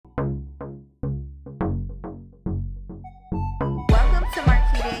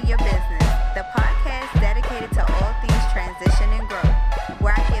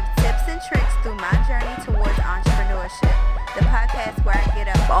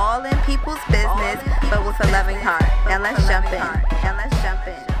people's business, but with a loving heart. Now let's jump in.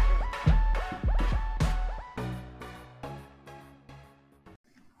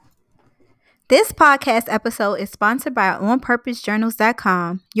 This podcast episode is sponsored by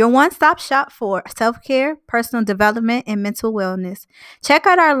OnPurposeJournals.com, your one-stop shop for self-care, personal development, and mental wellness. Check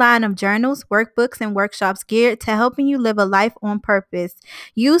out our line of journals, workbooks, and workshops geared to helping you live a life on purpose.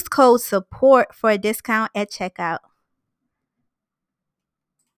 Use code SUPPORT for a discount at checkout.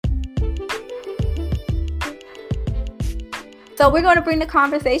 So we're going to bring the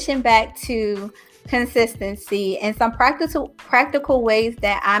conversation back to consistency, and some practical ways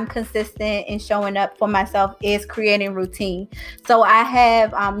that I'm consistent in showing up for myself is creating routine. So I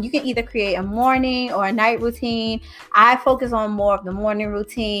have you can either create a morning or a night routine. I focus on more of the morning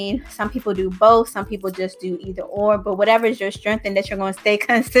routine. Some people do both, some people just do either or, but whatever is your strength and that you're going to stay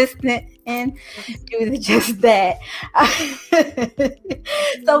consistent in, do just that.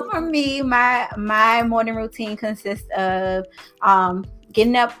 So for me, my morning routine consists of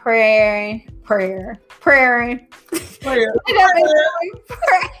getting up, prayer.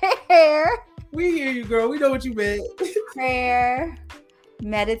 We hear you, girl. We know what you meant. Prayer,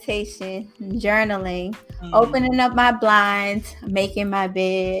 meditation, journaling, opening up my blinds, making my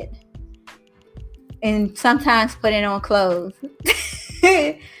bed, and sometimes putting on clothes.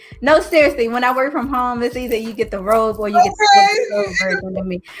 No, seriously, when I work from home, it's either you get the robe or you get the version of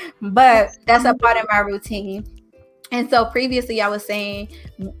me. But that's a part of my routine. And so previously I was saying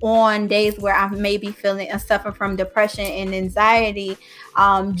on days where I may be feeling and suffering from depression and anxiety,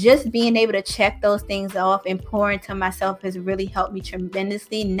 just being able to check those things off and pour into myself has really helped me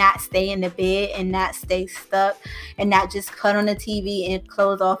tremendously. Not stay in the bed and not stay stuck and not just cut on the TV and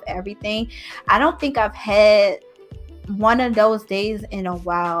close off everything. I don't think I've had one of those days in a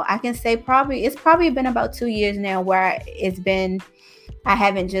while. I can say it's probably been about 2 years now where I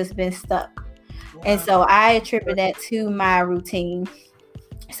haven't just been stuck. And so I attribute that to my routine.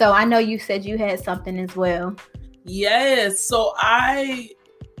 So I know you said you had something as well. Yes. So I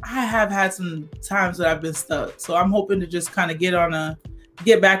have had some times that I've been stuck. So I'm hoping to just kind of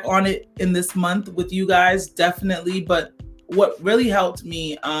get back on it in this month with you guys, definitely. But what really helped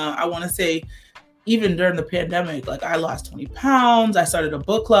me, I want to say, even during the pandemic, like I lost 20 pounds. I started a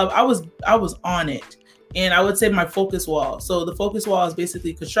book club. I was on it. And I would say my focus wall. So the focus wall is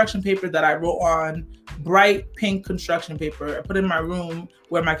basically construction paper that I wrote on, bright pink construction paper. I put it in my room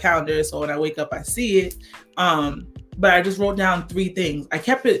where my calendar is, so when I wake up, I see it. But I just wrote down 3 things. I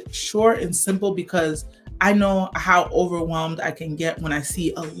kept it short and simple because I know how overwhelmed I can get when I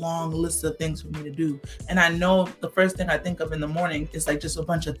see a long list of things for me to do. And I know the first thing I think of in the morning is like just a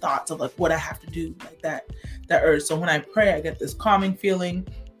bunch of thoughts of like what I have to do, like that urge. So when I pray, I get this calming feeling.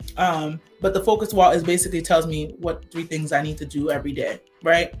 But the focus wall is basically tells me what 3 things I need to do every day,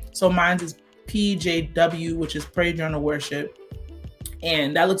 right? So mine is PJW, which is Pray Journal Worship.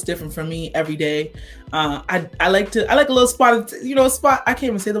 And that looks different for me every day. I like a little I can't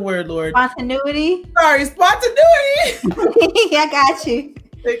even say the word, Lord. Spontaneity. Sorry, spontaneity. I got you.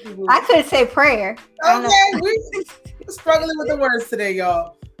 Thank you. I could say prayer. Okay, we're struggling with the words today,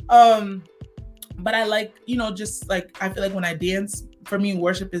 y'all. But I like, just like, I feel like when I dance, for me,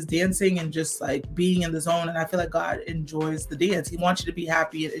 worship is dancing and just like being in the zone. And I feel like God enjoys the dance. He wants you to be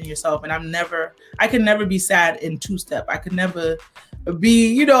happy in yourself. And I can never be sad in 2-step. I could never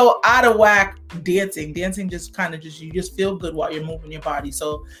be, out of whack dancing. Dancing just kind of you just feel good while you're moving your body.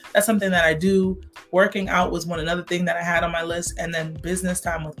 So that's something that I do. Working out was another thing that I had on my list. And then business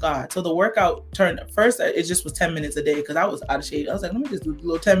time with God. So the workout it just was 10 minutes a day because I was out of shape. I was like, let me just do a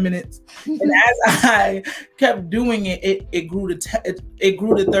little 10 minutes. And as I kept doing it, it grew to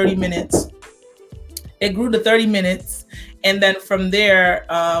 30 minutes. It grew to 30 minutes. And then from there,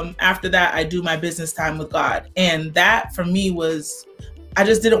 after that, I do my business time with God. And that for me was, I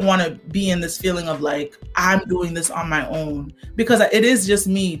just didn't want to be in this feeling of like, I'm doing this on my own, because it is just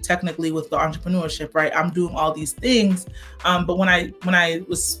me technically with the entrepreneurship, right? I'm doing all these things. But when I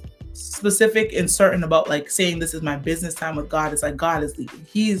was specific and certain about like saying this is my business time with God, it's like God is leading,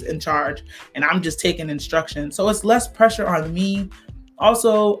 He's in charge, and I'm just taking instruction. So it's less pressure on me.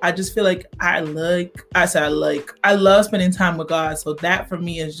 Also, I just feel like I love spending time with God. So that for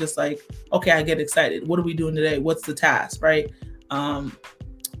me is just like, okay, I get excited. What are we doing today? What's the task, right?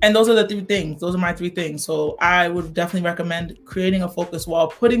 And those are the 3 things. Those are my 3 things. So I would definitely recommend creating a focus wall,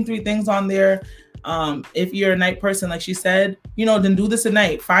 putting 3 things on there. If you're a night person, like she said, then do this at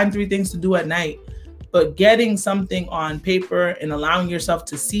night. Find 3 things to do at night. But getting something on paper and allowing yourself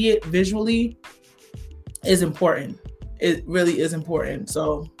to see it visually is important. It really is important.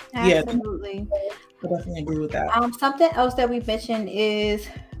 So absolutely. I definitely agree with that. Something else that we mentioned is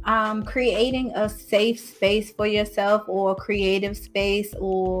Creating a safe space for yourself, or a creative space,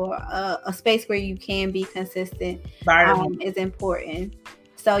 or a space where you can be consistent is important.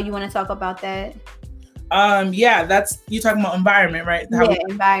 So you want to talk about that? Yeah, that's, you talking about environment, right?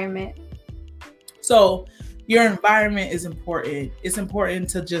 Environment. So your environment is important. It's important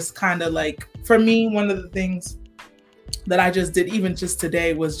to just kind of like, for me, one of the things that I just did, even just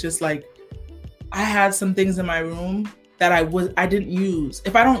today, was just like, I had some things in my room that I didn't use.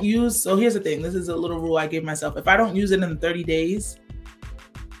 If I don't use, so here's the thing, this is a little rule I gave myself. If I don't use it in 30 days,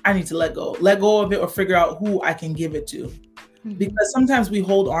 I need to let go of it, or figure out who I can give it to. Mm-hmm. Because sometimes we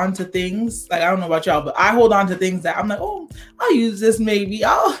hold on to things, like, I don't know about y'all, but I hold on to things that I'm like, oh, I'll use this maybe.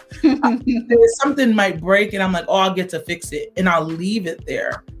 Something might break and I'm like, oh, I'll get to fix it, and I'll leave it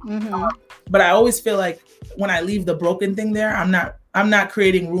there. Mm-hmm. But I always feel like when I leave the broken thing there, I'm not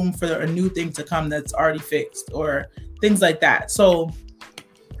creating room for a new thing to come that's already fixed, or things like that. So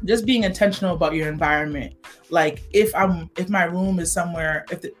just being intentional about your environment. Like if my room is somewhere,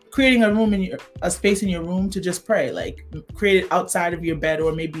 creating a room a space in your room to just pray, like create it outside of your bed,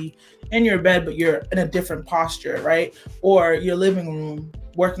 or maybe in your bed, but you're in a different posture, right? Or your living room,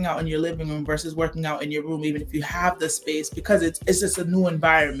 working out in your living room versus working out in your room, even if you have the space, because it's just a new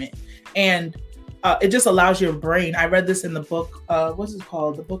environment. And it just allows your brain. I read this in the book. What's it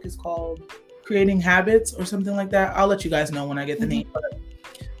called? The book is called Creating Habits or something like that. I'll let you guys know when I get the name. But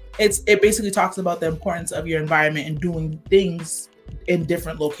it basically talks about the importance of your environment and doing things in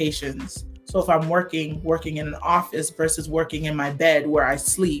different locations. So if I'm working in an office versus working in my bed where I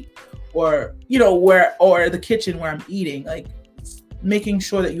sleep, or or the kitchen where I'm eating, like making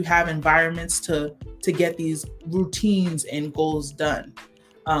sure that you have environments to get these routines and goals done.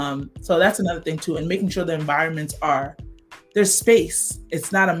 So that's another thing too, and making sure the environments there's space.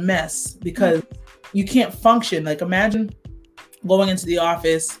 It's not a mess, because you can't function. Like imagine going into the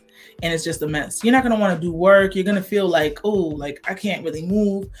office and it's just a mess. You're not going to want to do work. You're going to feel like, oh, like I can't really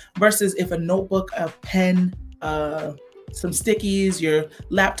move, versus if a notebook, a pen, some stickies, your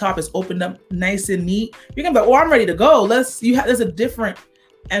laptop is opened up nice and neat, you're going to be like, oh, I'm ready to go. There's a different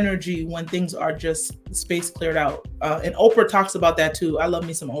energy when things are just space cleared out. And Oprah talks about that too. I love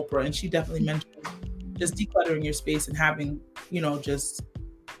me some Oprah, and she definitely mentioned just decluttering your space and having, just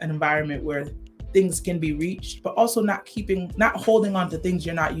an environment where things can be reached, but also not holding on to things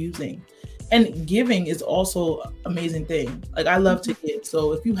you're not using. And giving is also an amazing thing. Like I love to give.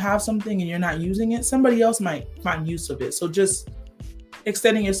 So if you have something and you're not using it, somebody else might find use of it. So just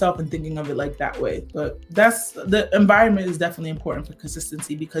extending yourself and thinking of it like that way. But the environment is definitely important for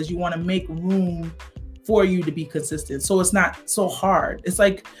consistency, because you want to make room for you to be consistent. So it's not so hard. It's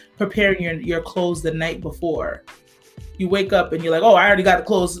like preparing your clothes the night before. You wake up and you're like, oh, I already got the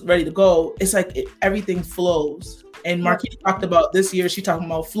clothes ready to go. It's like everything flows. And Marquise talked about this year, she talking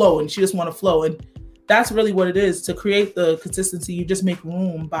about flow, and she just want to flow. And that's really what it is. To create the consistency, you just make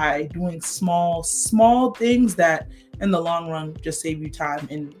room by doing small things that in the long run just save you time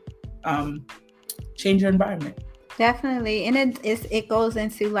and change your environment. Definitely. And it goes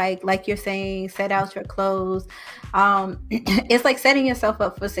into like you're saying, set out your clothes. It's like setting yourself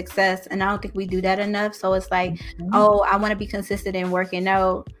up for success. And I don't think we do that enough. So it's like, oh, I want to be consistent in working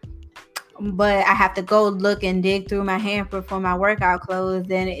out, but I have to go look and dig through my hamper for my workout clothes.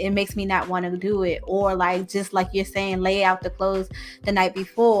 Then it makes me not want to do it. Or like, just like you're saying, lay out the clothes the night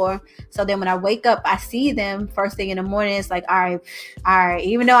before. So then when I wake up, I see them first thing in the morning. It's like, all right.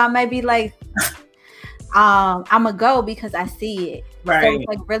 Even though I might be like, I'm gonna go because I see it. Right. So it's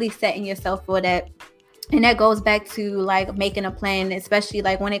like really setting yourself for that. And that goes back to like making a plan, especially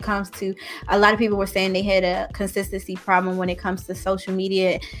like when it comes to, a lot of people were saying they had a consistency problem when it comes to social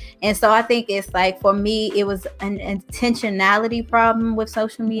media. And so I think it's like, for me, it was an intentionality problem with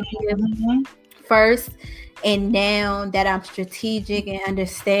social media first. And now that I'm strategic and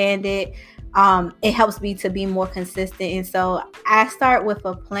understand it, it helps me to be more consistent. And so I start with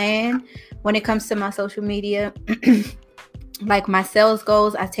a plan when it comes to my social media. Like my sales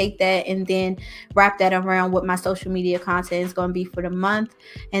goals, I take that and then wrap that around what my social media content is going to be for the month.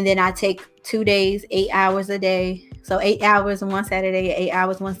 And then I take 2 days, 8 hours a day. So 8 hours on one Saturday, 8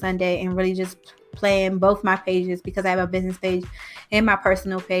 hours one Sunday, and really just plan both my pages, because I have a business page and my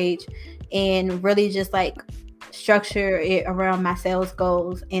personal page, and really just like structure it around my sales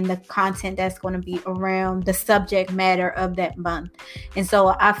goals and the content that's going to be around the subject matter of that month. And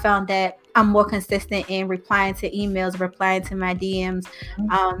so I found that I'm more consistent in replying to emails, replying to my DMs,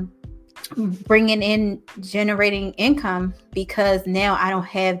 bringing in, generating income, because now I don't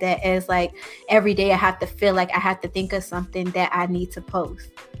have that as like every day I have to feel like I have to think of something that I need to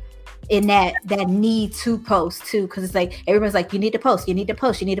post. in that need to post too, because it's like everyone's like, you need to post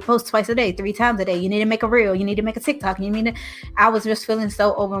twice a day, 3 times a day, you need to make a reel, you need to make a TikTok, I was just feeling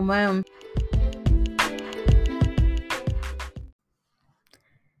so overwhelmed.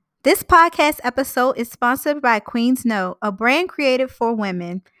 This podcast episode is sponsored by Queen's Know, a brand created for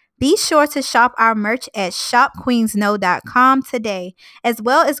women. Be sure to shop our merch at shopqueensknow.com today, as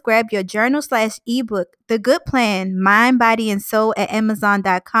well as grab your journal/ebook, The Good Plan, Mind, Body, and Soul at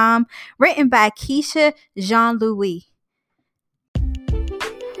Amazon.com, written by Keisha Jean-Louis.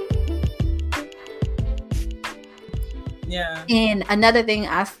 Yeah. And another thing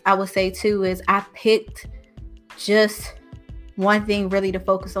I would say too is I picked just one thing really to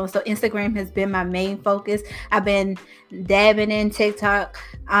focus on. So Instagram has been my main focus. I've been dabbing in TikTok,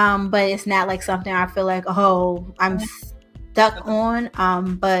 but it's not like something I feel like, I'm stuck on.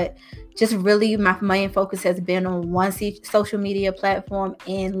 But just really my main focus has been on one social media platform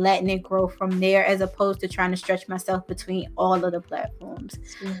and letting it grow from there, as opposed to trying to stretch myself between all of the platforms.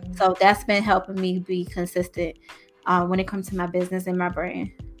 Mm-hmm. So that's been helping me be consistent when it comes to my business and my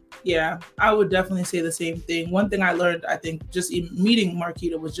brand. Yeah, I would definitely say the same thing. One thing I learned, I think, just meeting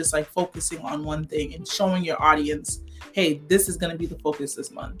Marquita was just like focusing on one thing and showing your audience, hey, this is going to be the focus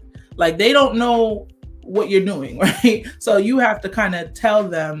this month. Like, they don't know what you're doing, right? So you have to kind of tell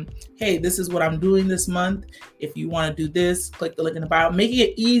them, hey, this is what I'm doing this month. If you want to do this, click the link in the bio, making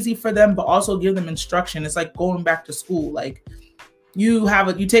it easy for them, but also give them instruction. It's like going back to school. Like, you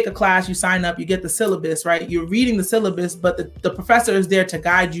take a class, you sign up, you get the syllabus, right? You're reading the syllabus, but the professor is there to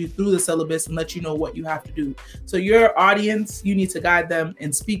guide you through the syllabus and let you know what you have to do. So your audience, you need to guide them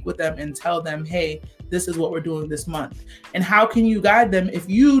and speak with them and tell them, hey, this is what we're doing this month. And how can you guide them if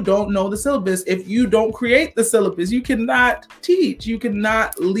you don't know the syllabus? If you don't create the syllabus, you cannot teach, you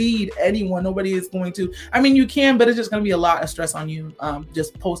cannot lead anyone. Nobody is going to. I mean, you can, but it's just going to be a lot of stress on you,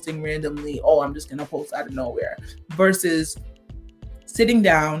 just posting randomly. Oh, I'm just going to post out of nowhere, versus sitting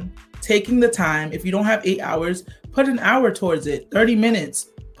down, taking the time. If you don't have 8 hours, put an hour towards it, 30 minutes,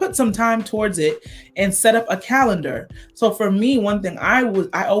 put some time towards it and set up a calendar. So for me, one thing I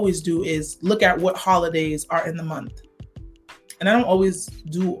always do is look at what holidays are in the month. And I don't always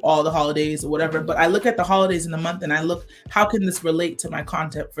do all the holidays or whatever, but I look at the holidays in the month and I look, how can this relate to my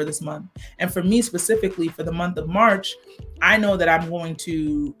content for this month? And for me specifically, for the month of March, I know that I'm going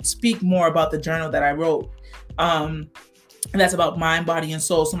to speak more about the journal that I wrote. And that's about mind, body, and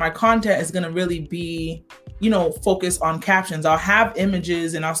soul. So my content is going to really be, focused on captions. I'll have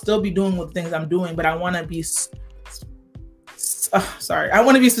images and I'll still be doing what things I'm doing, but I want to be, I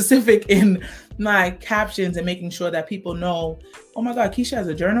want to be specific in my captions and making sure that people know, oh my God, Keisha has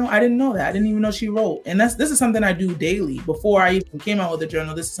a journal. I didn't know that. I didn't even know she wrote. And this is something I do daily. Before I even came out with a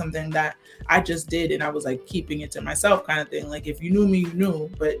journal, this is something that I just did. And I was like keeping it to myself kind of thing. Like, if you knew me, you knew,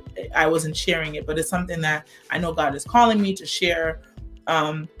 but I wasn't sharing it. But it's something that I know God is calling me to share.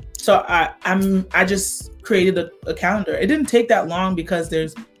 So I just created a calendar. It didn't take that long because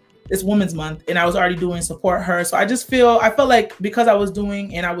it's Women's Month and I was already doing support her. So I felt like because I was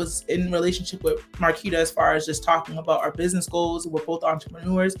doing, and I was in relationship with Marquita as far as just talking about our business goals, we're both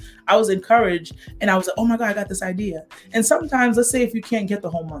entrepreneurs, I was encouraged and I was like, oh my God, I got this idea. And sometimes, let's say if you can't get the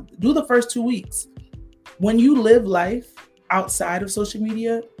whole month, do the first 2 weeks. When you live life outside of social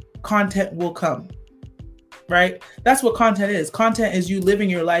media, content will come, right? That's what content is. Content is you living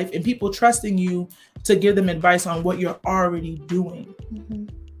your life and people trusting you to give them advice on what you're already doing. Mm-hmm.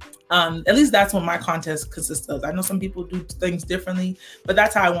 At least that's what my content consists of. I know some people do things differently, but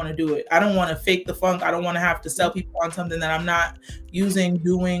that's how I want to do it. I don't want to fake the funk. I don't want to have to sell people on something that I'm not using,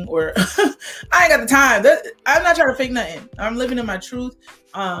 doing, or I ain't got the time. I'm not trying to fake nothing. I'm living in my truth.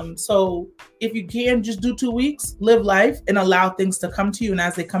 So if you can, just do 2 weeks, live life and allow things to come to you. And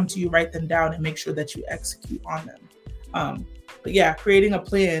as they come to you, write them down and make sure that you execute on them. But yeah, creating a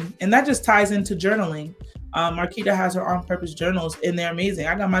plan. And that just ties into journaling. Marquita has her On Purpose journals and they're amazing.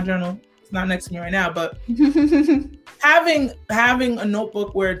 I got my journal. It's not next to me right now, but having a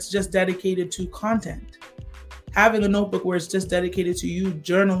notebook where it's just dedicated to content, having a notebook where it's just dedicated to you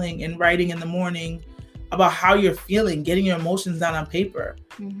journaling and writing in the morning about how you're feeling, getting your emotions down on paper,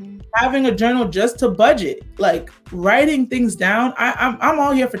 having a journal just to budget, like writing things down. I'm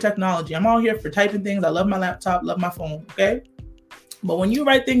all here for technology. I'm all here for typing things. I love my laptop, love my phone. Okay. But when you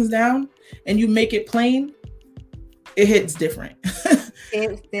write things down and you make it plain, it hits different.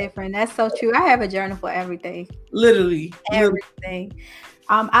 It's different. That's so true. I have a journal for everything. Literally. Everything.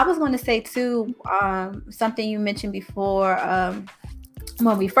 I was going to say too, something you mentioned before,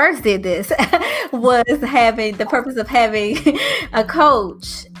 when we first did this was having the purpose of having a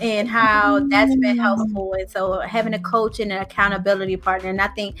coach. and how that's been helpful. And so having a coach and an accountability partner, and I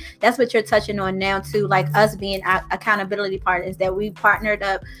think that's what you're touching on now too, like us being accountability partners, that we partnered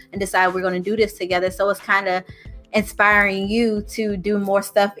up and decided we're going to do this together. So it's kind of inspiring you to do more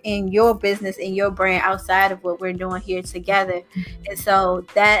stuff in your business, in your brand, outside of what we're doing here together. And so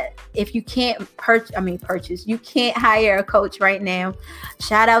that if you can't purchase, you can't hire a coach right now.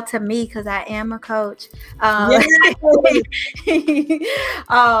 Shout out to me, because I am a coach.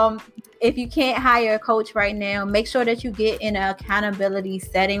 If you can't hire a coach right now, make sure that you get in an accountability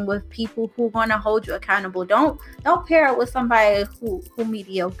setting with people who are going to hold you accountable. Don't pair up with somebody who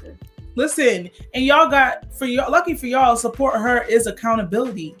mediocre. Listen, and y'all got, for y'all, lucky for y'all, Support Her is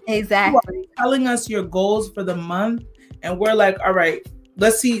accountability. Exactly. Telling us your goals for the month, and we're like, all right,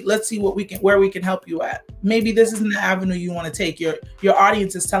 let's see where we can help you at. Maybe this isn't the avenue you want to take. Your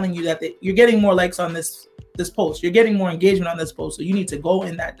audience is telling you that you're getting more likes on this post, you're getting more engagement on this post, so you need to go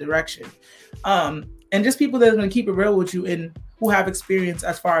in that direction. And just people that are going to keep it real with you and who have experience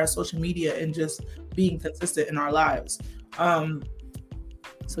as far as social media and just being consistent in our lives.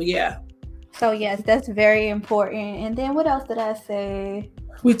 So yes, that's very important. And then what else did I say?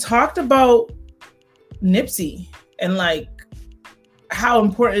 We talked about Nipsey and like how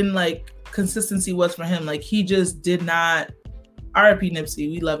important like consistency was for him. Like he just did not. R.I.P.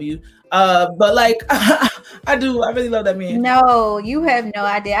 Nipsey, we love you. But like I really love that man. No, you have no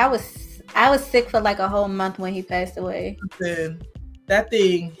idea. I was sick for like a whole month when he passed away. That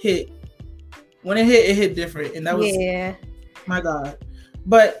thing hit. When it hit different, and that was my God.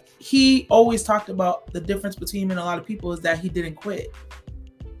 But he always talked about the difference between him and a lot of people is that he didn't quit.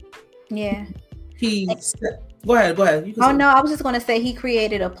 Yeah. Go ahead. I was just going to say he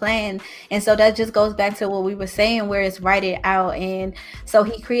created a plan. And so that just goes back to what we were saying, where it's write it out. And so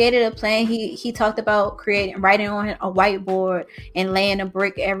he created a plan. He talked about writing on a whiteboard and laying a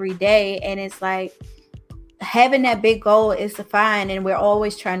brick every day. And it's like, having that big goal is fine, and we're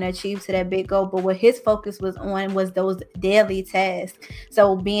always trying to achieve to that big goal, but what his focus was on was those daily tasks.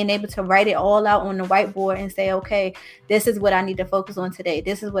 So being able to write it all out on the whiteboard and say, okay, this is what I need to focus on today,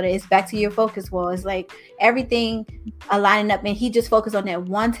 this is what it is. Back to your focus wall. It's like everything aligning up, and he just focused on that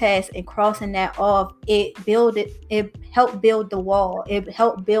one task and crossing that off. It helped build the wall. It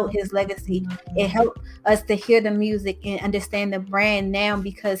helped build his legacy. It helped us to hear the music and understand the brand now,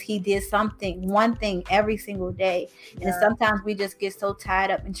 because he did one thing every single day. And sometimes we just get so tied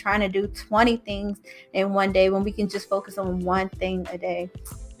up in trying to do 20 things in one day when we can just focus on one thing a day.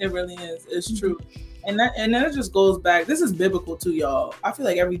 It really is. It's true. And then it just goes back. This is biblical too, y'all. I feel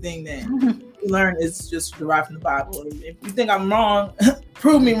like everything that we learn is just derived from the Bible. If you think I'm wrong,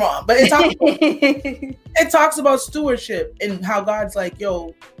 prove me wrong. But it talks about stewardship and how God's like,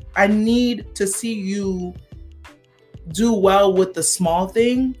 yo, I need to see you do well with the small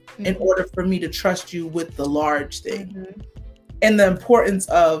thing in order for me to trust you with the large thing. And the importance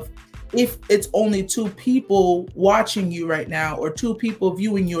of, if it's only 2 people watching you right now, or 2 people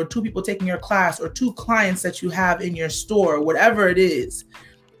viewing you, or 2 people taking your class, or 2 clients that you have in your store, whatever it is,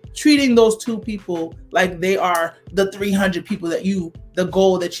 treating those 2 people like they are the 300 people the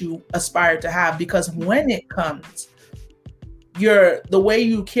goal that you aspire to have. Because when it comes, the way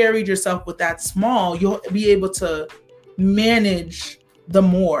you carried yourself with that small, you'll be able to manage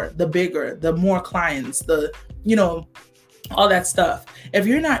the bigger, the more clients, all that stuff. If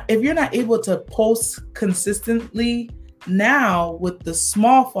you're not able to post consistently now with the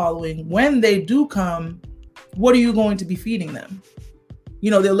small following, when they do come, what are you going to be feeding them?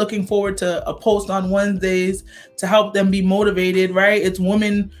 They're looking forward to a post on Wednesdays to help them be motivated, right? It's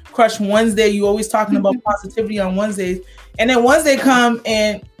Women Crush Wednesday. You always talking about positivity on Wednesdays. And then Wednesday come,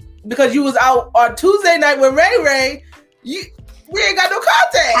 and because you was out on Tuesday night with Ray, we ain't got no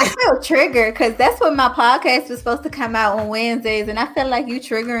content. I feel triggered because that's when my podcast was supposed to come out on Wednesdays, and I feel like you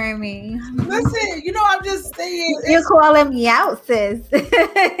triggering me. Listen, I'm just saying. You're calling me out, sis. That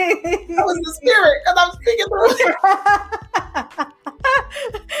was the spirit, because I'm speaking through it.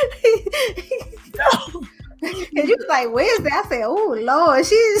 And you was like, where's that? I said, oh, Lord,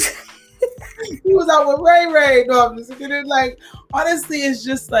 he was out with Ray. No, I'm just kidding. Like, honestly, it's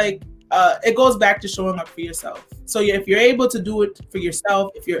just like, it goes back to showing up for yourself. So if you're able to do it for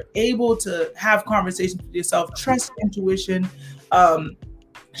yourself, if you're able to have conversations with yourself, trust your intuition,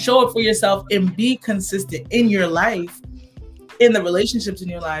 show up for yourself, and be consistent in your life, in the relationships in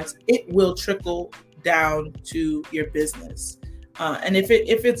your lives, it will trickle down to your business. And if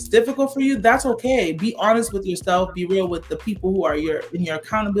it's difficult for you, that's okay. Be honest with yourself. Be real with the people who are in your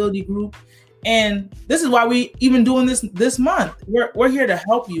accountability group. And this is why we even doing this month. We're here to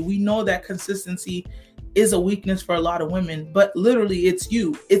help you. We know that consistency is a weakness for a lot of women, but literally it's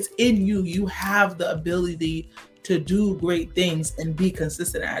you. It's in you. You have the ability to do great things and be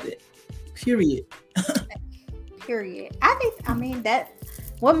consistent at it. Period. Period. I mean, that,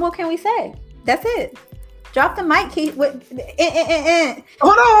 what more can we say? That's it. Drop the mic, Keith. Hold on.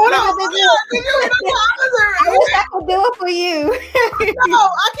 I wish I could do it for you. No,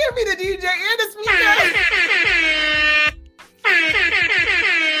 I can't be the DJ and the speaker.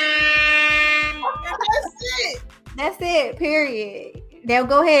 That's it. Period. Now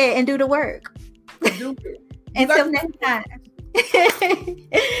go ahead and do the work. Do it. Until next time.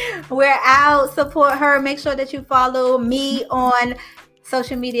 We're out. Support her. Make sure that you follow me on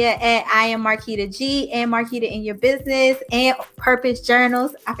social media at I am Marquita G and Marquita in Your Business and Purpose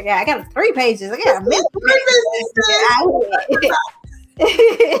Journals. I forgot. I got 3 pages. I got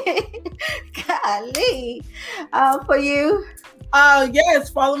golly. For you. Yes,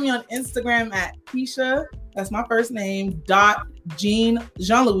 follow me on Instagram at Keisha. That's my first name.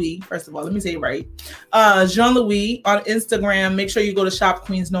 Jean-Louis. First of all, let me say it right. Jean-Louis on Instagram. Make sure you go to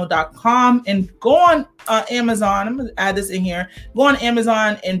shopqueensknow.com and go on Amazon. I'm going to add this in here. Go on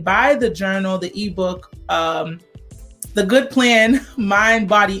Amazon and buy the journal, the ebook, The Good Plan, Mind,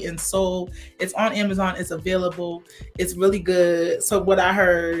 Body, and Soul. It's on Amazon. It's available. It's really good. So what I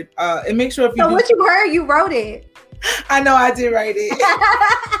heard, and make sure if you what you heard, you wrote it. I know I did write it.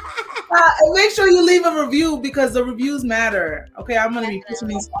 And make sure you leave a review because the reviews matter. Okay, I'm going to be pushing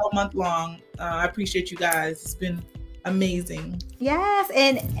these all month long. I appreciate you guys. It's been amazing. Yes,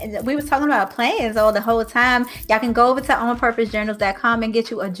 and we was talking about plans all the whole time. Y'all can go over to onpurposejournals.com and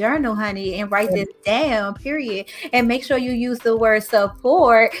get you a journal, honey, and write this down, period. And make sure you use the word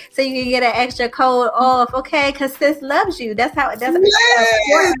support so you can get an extra code off, okay? Because sis loves you. That's how it does out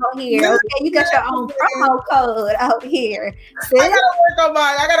here. Okay, you got your own promo code out here. Sis? I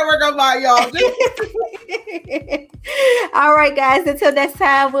gotta work on mine, y'all. All right, guys. Until next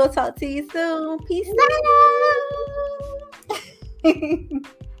time, we'll talk to you soon. Peace out. If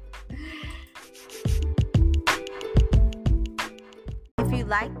you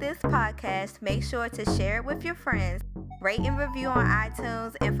like this podcast, make sure to share it with your friends, rate and review on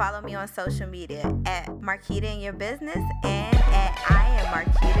iTunes, and follow me on social media at Marquita in Your Business and at I am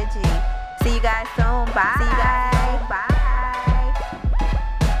Marquita G. See you guys soon. Bye. See you guys.